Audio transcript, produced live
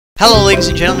Hello ladies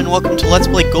and gentlemen, welcome to Let's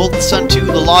Play Golden Sun 2,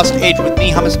 The Lost Age with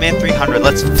me, Hummusman 300.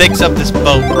 Let's fix up this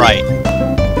boat right.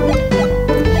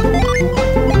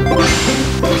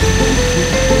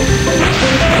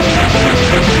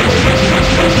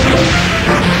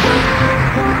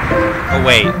 Oh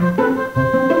wait.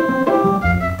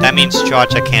 That means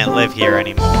Chacha can't live here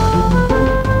anymore.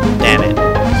 Damn it.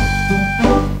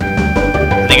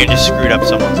 I think I just screwed up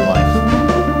someone's life.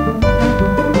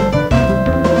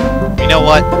 You know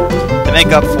what? To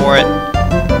make up for it,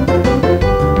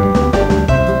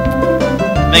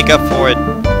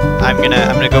 I'm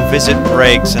gonna go visit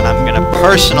Briggs, and I'm gonna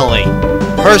personally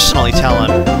tell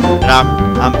him that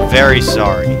I'm very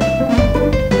sorry.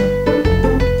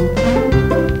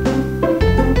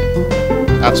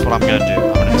 That's what I'm gonna do.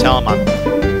 I'm gonna tell him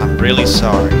I'm really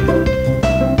sorry.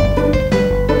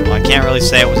 Well, I can't really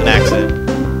say it was an accident.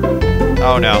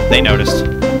 Oh no, they noticed.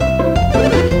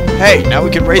 Hey, now we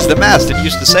can raise the mast and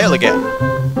use the sail again.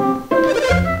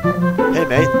 Hey,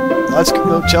 mate, let's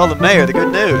go tell the mayor the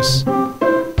good news.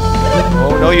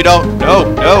 Oh, no, you don't. No,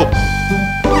 no.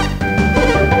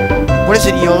 What is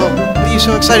it, Yolo? What are you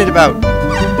so excited about?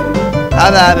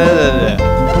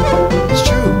 It's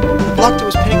true. The block that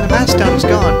was pinning the mast down is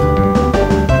gone.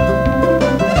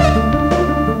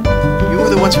 You were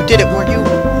the ones who did it, weren't you?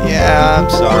 Yeah, I'm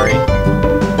sorry.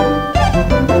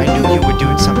 I knew you would do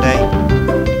it someday.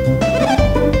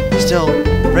 Still,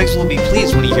 Briggs will be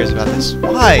pleased when he hears about this.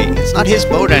 Why? It's not his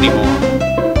boat anymore.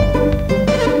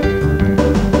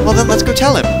 Well then, let's go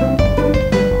tell him.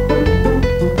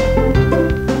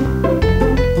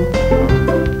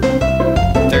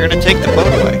 They're gonna take the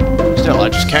boat away. Still, I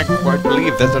just can't quite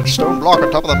believe that the stone block on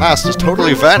top of the mast has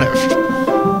totally vanished.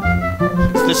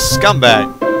 It's this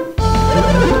scumbag.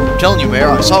 I'm telling you, Mayor,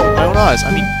 I saw it with my own eyes.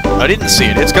 I mean, I didn't see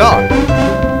it. It's gone.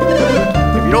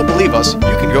 If you don't believe us,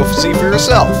 you can go see for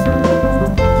yourself.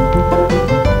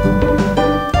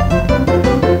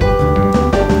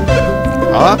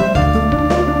 Huh?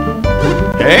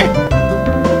 Hey?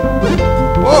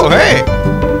 Whoa, hey!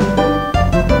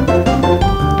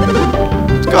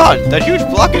 It's gone! That huge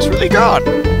block is really gone!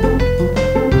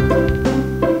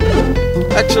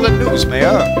 Excellent news,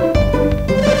 Mayor!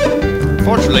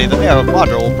 Unfortunately, the Mayor of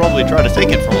Madra will probably try to take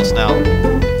it from us now.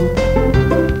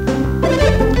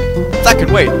 That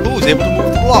can wait. Who's able to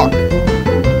move the block?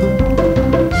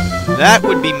 That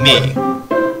would be me.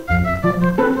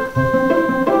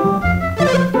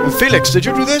 Felix, did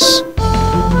you do this?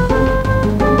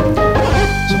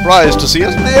 Surprised to see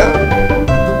us, Mayor?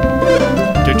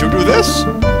 Did you do this?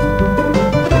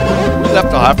 We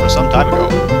left Al Hafra some time ago,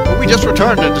 but we just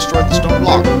returned and destroyed the stone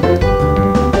block.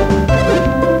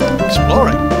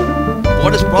 Exploring?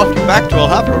 What has brought you back to Al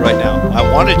Hafra right now? I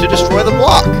wanted to destroy the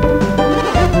block.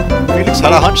 Felix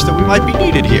had a hunch that we might be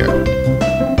needed here.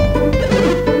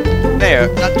 Mayor,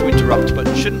 not to interrupt, but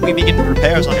shouldn't we begin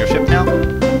repairs on your ship now?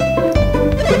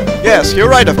 Yes, you're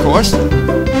right, of course.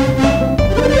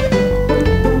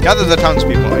 Gather the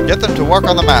townspeople and get them to work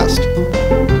on the mast.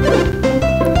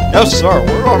 Yes, sir,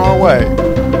 we're on our way.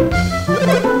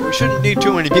 We shouldn't need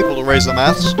too many people to raise the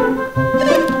mast.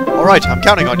 Alright, I'm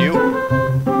counting on you.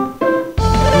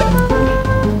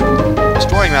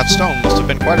 Destroying that stone must have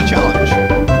been quite a challenge.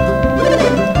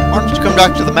 Why don't you come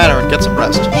back to the manor and get some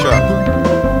rest? Sure.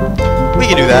 We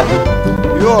can do that.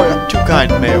 You're too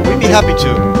kind, Mayor. We'd be happy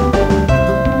to.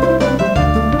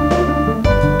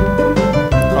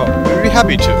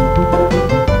 Happy to.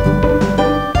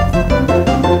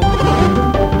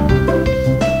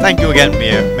 Thank you again,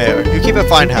 Mayor. You keep a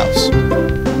fine house.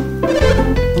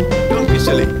 Don't be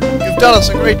silly. You've done us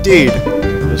a great deed.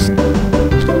 Just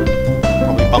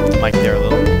probably bumped the mic there a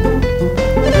little.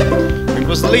 It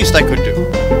was the least I could do.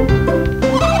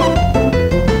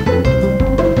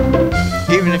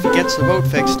 Even if he gets the boat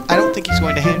fixed, I don't think he's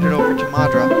going to hand it over to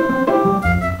Madra.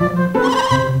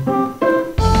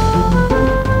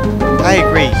 I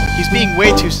agree. He's being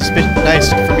way too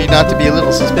nice for me not to be a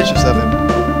little suspicious of him.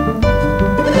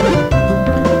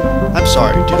 I'm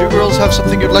sorry. Did you girls have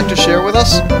something you'd like to share with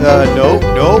us? No.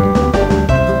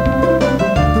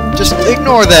 Just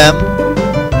ignore them.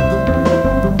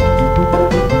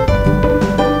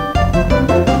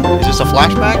 Is this a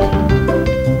flashback?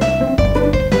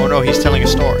 Oh no, he's telling a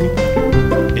story.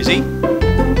 Is he?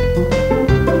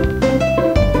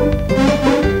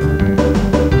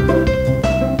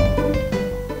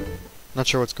 Not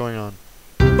sure what's going on.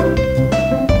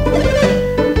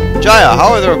 Jaya,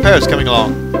 how are the repairs coming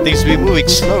along? Things to be moving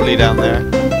slowly down there.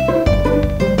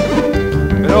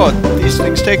 You know what? These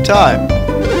things take time.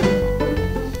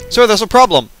 Sir, there's a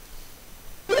problem.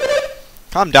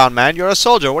 Calm down, man. You're a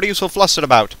soldier. What are you so flustered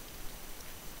about?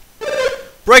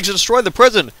 Briggs destroyed the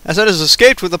prison, and then has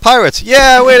escaped with the pirates.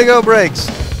 Yeah, way to go, Briggs!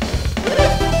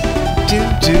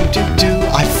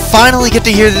 I finally get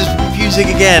to hear this music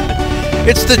again.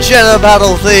 It's the Jenna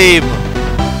battle theme.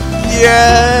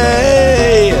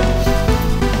 Yay!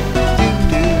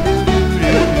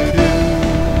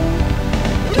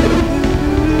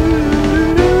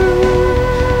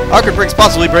 How could Briggs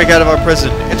possibly break out of our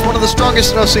prison? It's one of the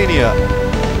strongest in Oceania.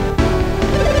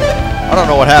 I don't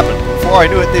know what happened. Before I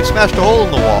knew it, they've smashed a hole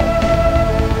in the wall.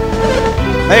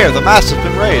 Mayor, the mast has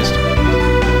been raised.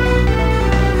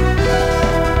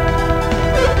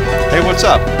 Hey, what's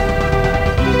up?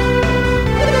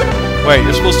 Wait,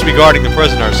 you're supposed to be guarding the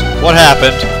prisoners. What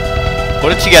happened?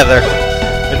 Put it together.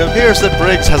 It appears that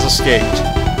Briggs has escaped.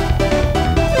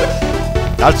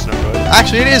 That's no good.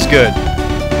 Actually, it is good.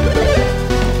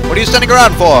 What are you standing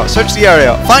around for? Search the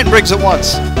area. Find Briggs at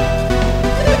once.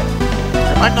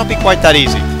 It might not be quite that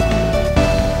easy.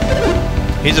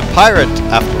 He's a pirate,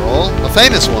 after all. A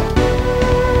famous one.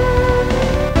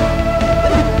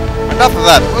 Enough of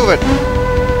that. Move it.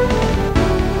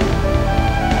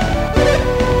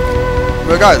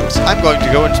 Regardless, I'm going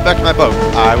to go inspect my boat.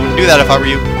 I wouldn't do that if I were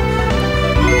you.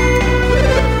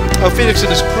 Oh, Felix and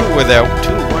his crew were there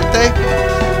too, weren't they?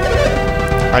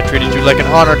 I treated you like an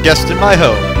honored guest in my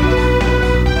home.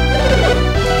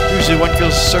 Usually one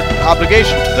feels a certain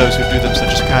obligation to those who do them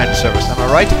such a kind service, am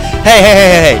I right?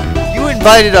 Hey! You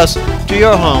invited us to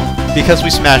your home because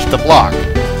we smashed the block.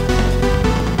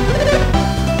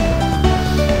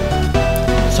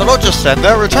 So don't just stand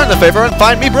there, return the favor and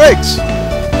find me Briggs!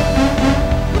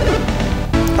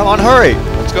 Come on, hurry!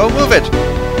 Let's go move it!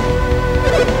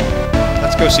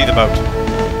 Let's go see the boat.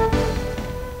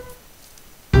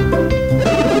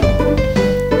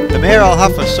 The Mayor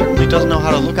Al-Haffa certainly doesn't know how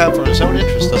to look out for his own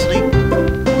interests, doesn't he?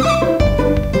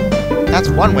 That's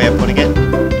one way of putting it.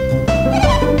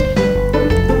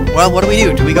 Well, what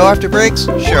do? Do we go after Briggs?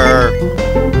 Sure.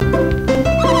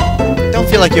 Don't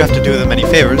feel like you have to do them any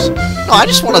favors. No, I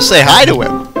just want to say hi to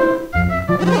him.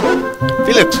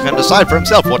 Felix can decide for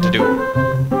himself what to do.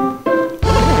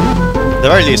 At the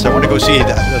very least, I want to go see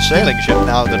the sailing ship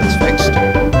now that it's fixed.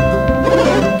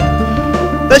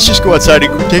 Let's just go outside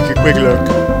and take a quick look.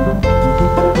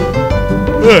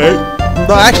 Alright.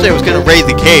 No, actually, I was going to raid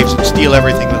the caves and steal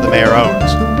everything that the mayor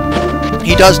owns.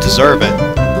 He does deserve it.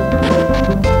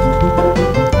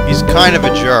 He's kind of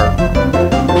a jerk.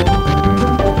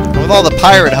 And with all the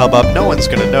pirate hubbub, no one's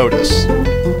going to notice.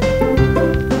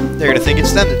 They're going to think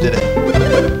it's them that did it.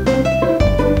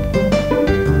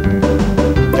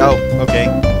 Oh, okay.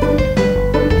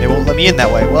 They won't let me in that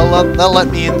way. Well, they'll let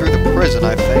me in through the prison,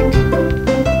 I think.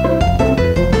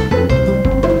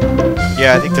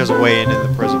 Yeah, I think there's a way into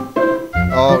the prison.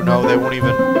 Oh, no, they won't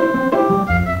even...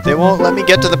 They won't let me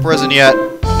get to the prison yet.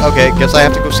 Okay, guess I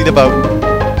have to go see the boat.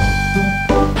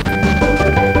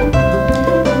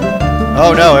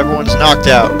 Oh, no, everyone's knocked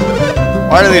out.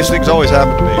 Why do these things always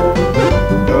happen to me?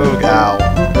 Oh, ow.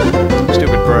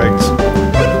 Stupid Briggs.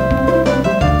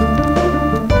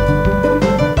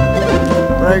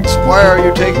 Briggs, why are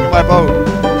you taking my boat?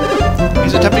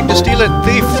 He's attempting to steal it.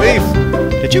 Thief! Thief!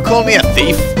 Did you call me a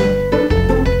thief?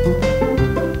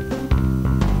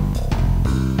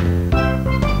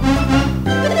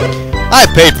 I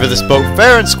paid for this boat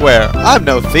fair and square. I'm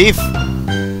no thief.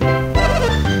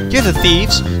 You're the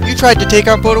thieves. You tried to take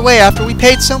our boat away after we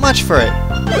paid so much for it.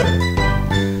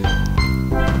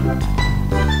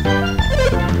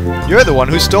 You're the one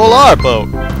who stole our boat.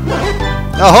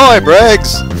 Ahoy,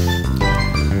 Briggs!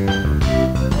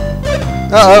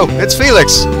 Uh-oh, it's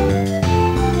Felix!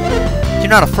 You're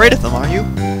not afraid of them, are you?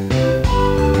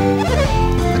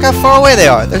 Look how far away they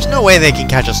are. There's no way they can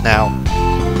catch us now.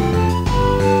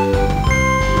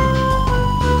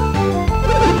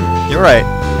 You're right.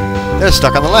 They're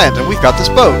stuck on the land, and we've got this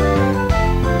boat.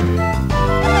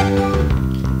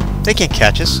 They can't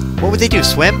catch us. What would they do,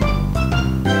 swim?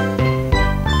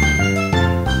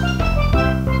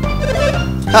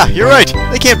 Ha, you're right!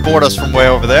 They can't board us from way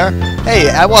over there. Hey,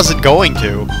 I wasn't going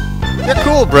to. You're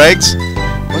cool, Briggs.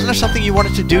 Wasn't there something you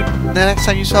wanted to do the next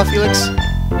time you saw Felix?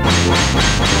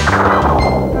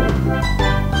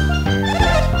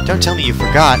 Don't tell me you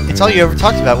forgot. It's all you ever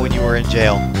talked about when you were in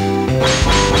jail.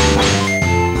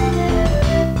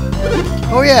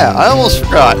 Oh yeah, I almost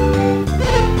forgot.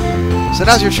 So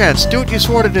now's your chance. Do what you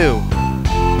swore to do.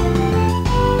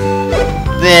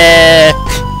 Bleh.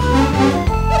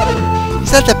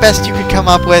 Is that the best you could come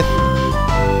up with?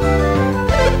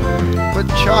 But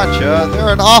Cha-Cha,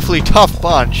 they're an awfully tough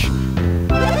bunch.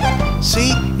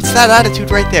 See? It's that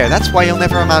attitude right there. That's why you'll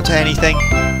never amount to anything.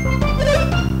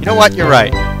 You know what? You're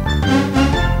right.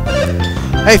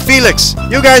 Hey, Felix,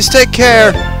 you guys take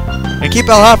care. And keep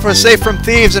El Hafra safe from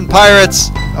thieves and pirates.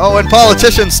 Oh, and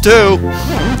politicians, too.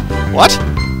 What?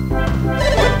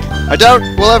 I doubt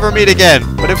we'll ever meet again,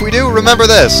 but if we do, remember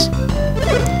this.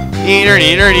 Neener,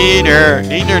 neener, neener,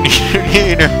 neener, neener,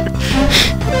 neener.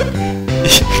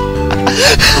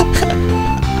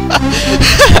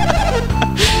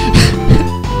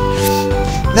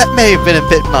 That may have been a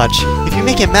bit much. If you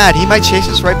make him mad, he might chase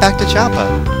us right back to Champa.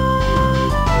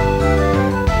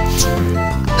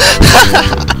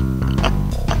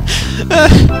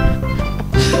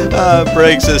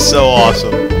 Briggs is so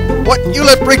awesome. What? You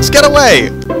let Briggs get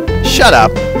away? Shut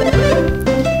up.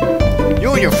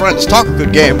 You and your friends talk a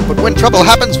good game, but when trouble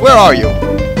happens, where are you?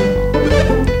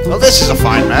 Well, this is a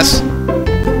fine mess.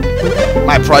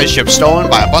 My prize ship stolen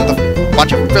by a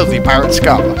bunch of filthy pirate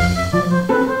scum.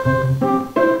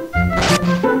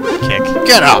 Kick.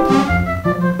 Get up!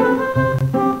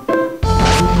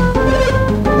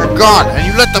 They're gone, and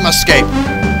you let them escape.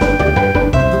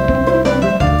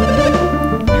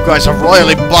 You guys have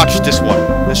royally botched this one.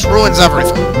 This ruins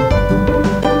everything.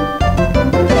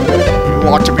 You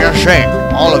ought to be ashamed.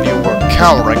 All of you were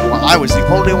cowering while I was the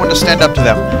only one to stand up to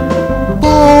them.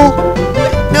 Bull!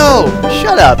 No!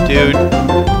 Shut up, dude.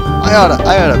 I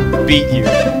oughta beat you.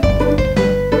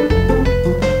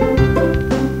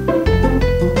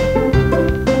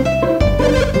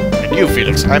 And you,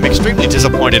 Felix, I'm extremely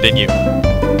disappointed in you.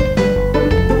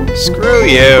 Screw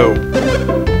you.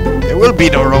 There will be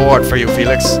no reward for you,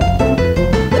 Felix.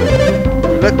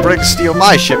 You let Briggs steal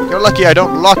my ship. You're lucky I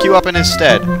don't lock you up in his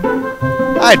stead.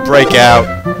 I'd break out.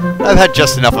 I've had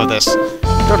just enough of this.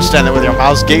 Don't stand there with your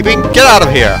mouths gaping. Get out of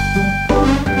here!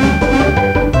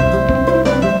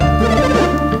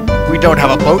 We don't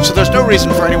have a boat, so there's no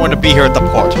reason for anyone to be here at the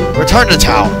port. Return to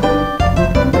town.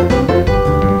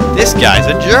 This guy's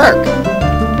a jerk.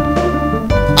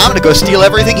 I'm gonna go steal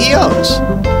everything he owns.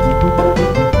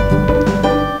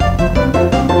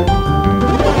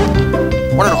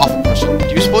 What an awful person.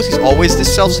 Do you suppose he's always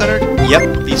this self-centered?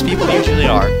 Yep, these people usually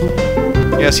are.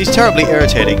 Yes, he's terribly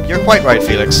irritating. You're quite right,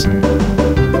 Felix.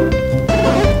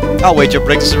 I'll wager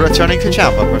Briggs is returning to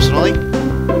Champa, personally.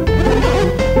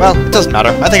 Well, it doesn't matter.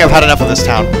 I think I've had enough of this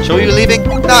town. Shall we be leaving?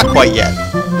 Not quite yet.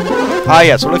 Ah,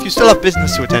 yes. Well, if you still have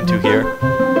business to attend to here.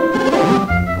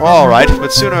 Alright,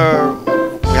 but sooner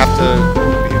we have to...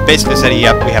 He basically said,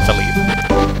 yep, we have to leave.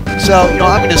 So, you know,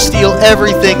 I'm going to steal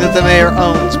everything that the mayor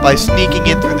owns by sneaking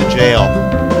in through the jail.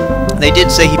 They did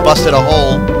say he busted a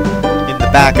hole in the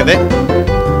back of it.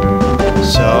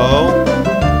 So...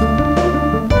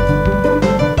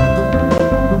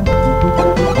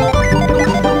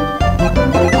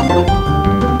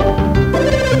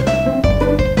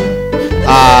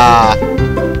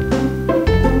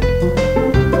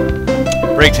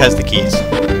 Briggs has the keys.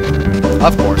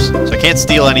 Of course. So I can't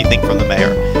steal anything from the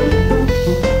mayor.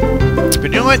 But you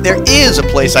know what? There is a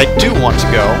place I do want to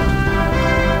go.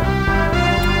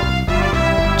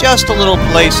 Just a little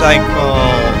place I call...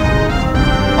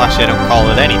 Well, actually, I don't call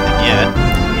it anything yet.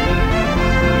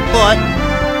 But,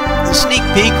 the sneak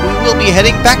peek, we will be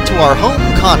heading back to our home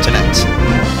continent.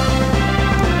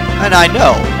 And I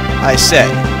know, I said,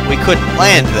 we couldn't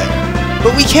land there.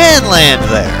 But we can land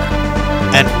there.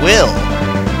 And will.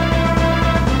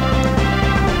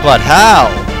 But how?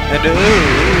 And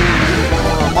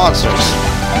monsters.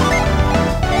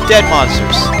 Dead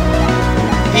monsters.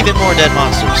 Even more dead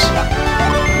monsters.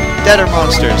 Deader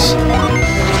monsters.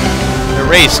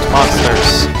 Erased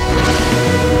monsters.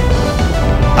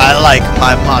 I like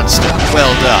my monster.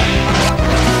 Well done.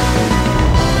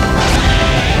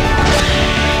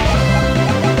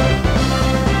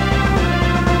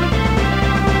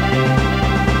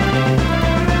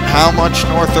 How much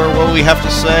norther will we have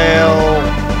to sail?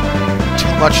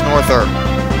 Too much norther.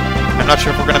 I'm not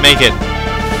sure if we're gonna make it.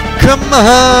 Come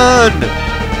on!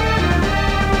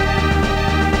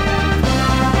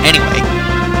 Anyway.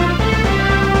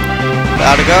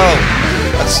 Gotta go.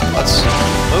 Let's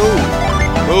move.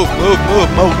 Move.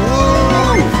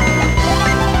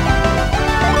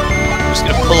 I'm just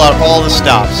gonna pull out all the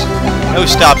stops. No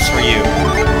stops for you.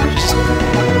 Just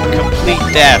complete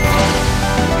death.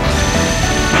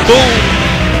 Boom!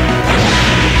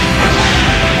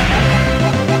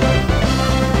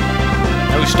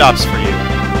 No stops for you.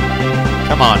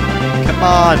 Come on. Come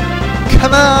on!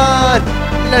 Come on!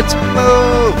 Let's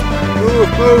move! Move!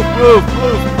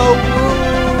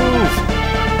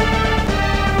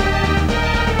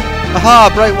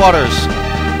 Aha! Bright waters!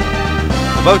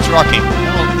 The boat's rocking.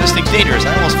 Oh, this thing's dangerous.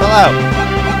 I almost fell out.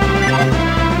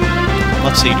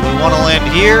 Let's see. Do we want to land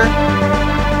here?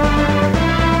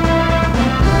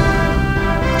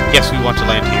 Yes, we want to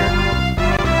land here.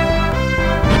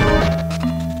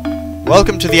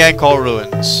 Welcome to the Ankor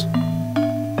Ruins.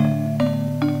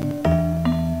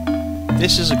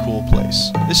 This is a cool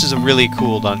place. This is a really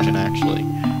cool dungeon, actually.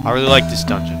 I really like this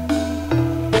dungeon.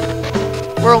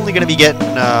 We're only going to be getting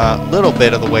a little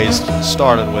bit of the ways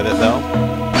started with it, though.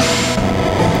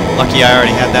 Lucky I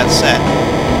already had that set.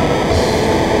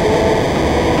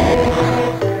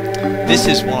 This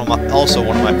is also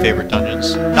one of my favorite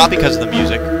dungeons. Not because of the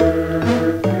music,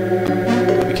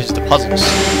 but because of the puzzles.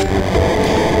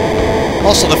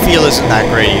 Also, the feel isn't that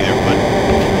great either, but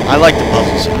I like the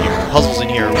puzzles in here. The puzzles in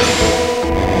here are really cool.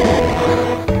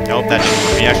 Nope, that didn't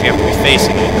work. You actually have to be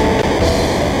facing it.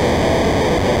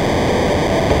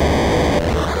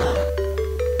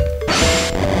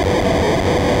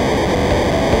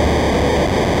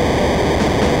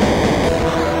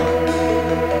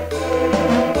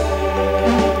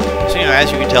 So, you know,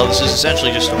 as you can tell, this is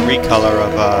essentially just a recolor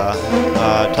of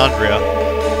Tundra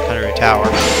Tower.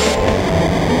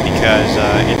 Because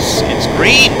it's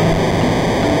green,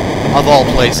 of all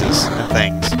places and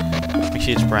things.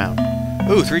 Actually, it's brown.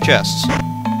 Ooh, 3 chests.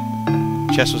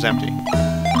 Chest was empty.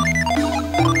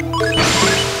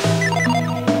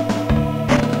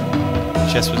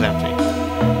 Chest was empty.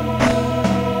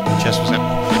 Chest was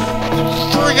empty.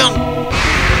 Friggin'!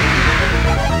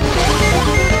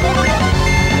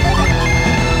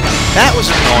 That was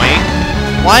annoying.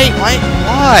 Why?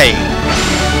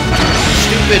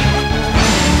 Stupid.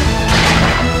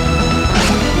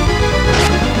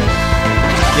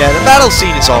 Yeah, the battle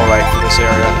scene is alright for this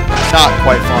area. Not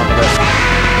quite fond of it.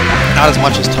 Not as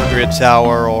much as Tundra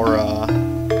Tower or,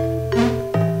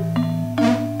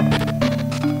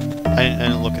 I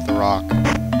didn't look at the rock.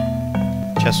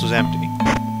 Chest was empty.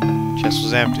 Chest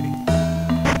was empty.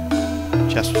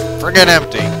 Chest was friggin'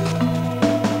 empty.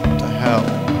 What the hell?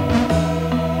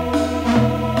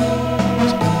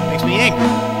 Makes me angry.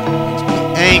 Makes me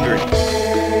angry.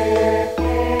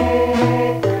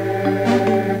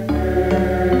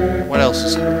 What else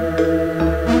is here?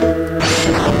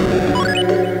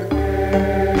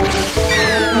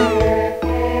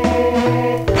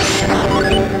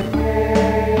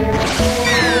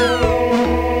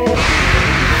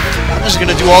 I'm just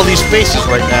gonna do all these faces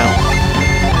right now.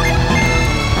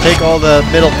 Take all the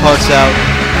middle parts out.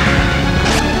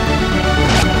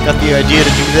 Got the idea to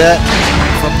do that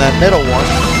from that middle one.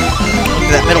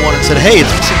 Looked at that middle one and said, hey, it's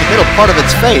missing the middle part of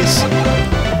its face.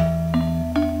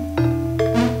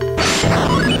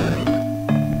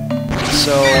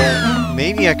 So,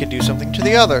 maybe I could do something to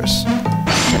the others.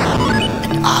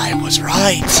 And I was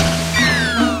right.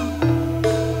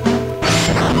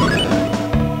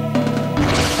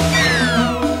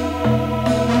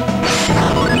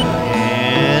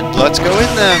 And let's go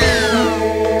in them.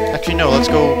 Actually, no, let's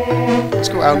go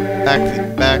out back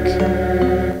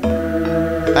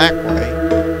way.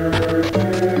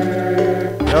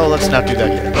 No, let's not do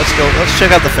that yet. Let's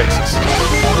check out the faces.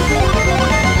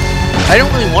 I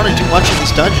don't really want to do much in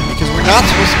this dungeon because we're not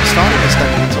supposed to be starting this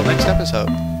dungeon until next episode.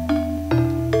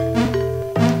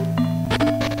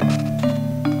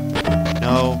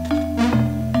 No.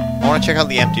 I want to check out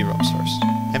the empty rooms first.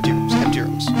 Empty rooms.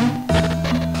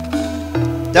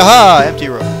 Aha! Empty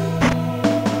room.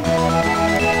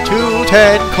 2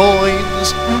 10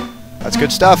 coins. That's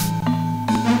good stuff.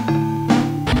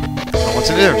 Oh, what's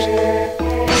in theirs?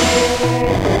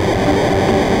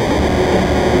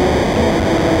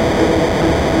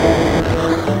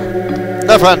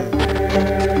 Friend.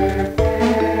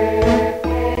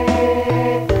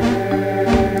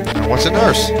 And what's a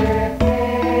nurse?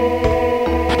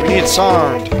 We need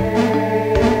Sarnd.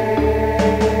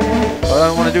 But I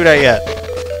don't want to do that yet.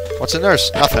 What's a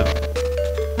nurse? Nothing.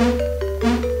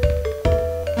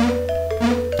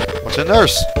 What's a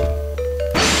nurse?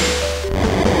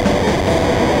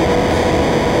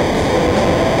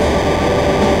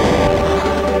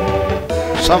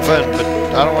 Something, but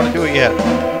I don't want to do it yet.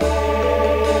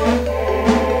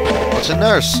 What's a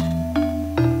nurse?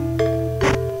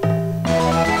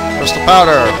 Crystal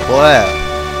powder. Bleah.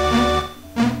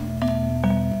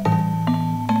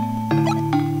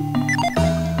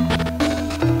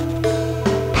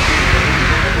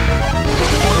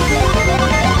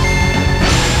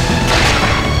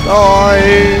 Die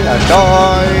and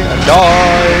die and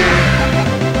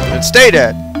die and stay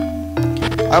dead.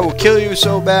 I will kill you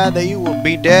so bad that you will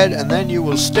be dead and then you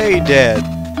will stay dead.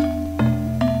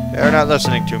 They're not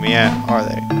listening to me yet, are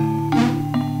they?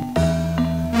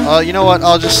 You know what?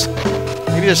 I'll just...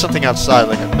 Maybe there's something outside,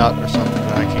 like a nut or something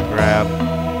that I can grab.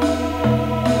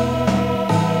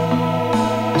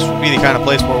 This would be the kind of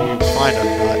place where we would find a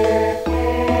nut.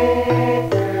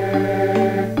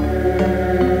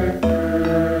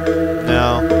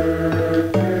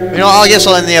 No. know, I guess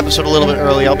I'll end the episode a little bit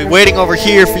early. I'll be waiting over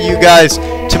here for you guys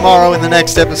tomorrow in the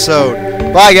next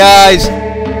episode. Bye, guys!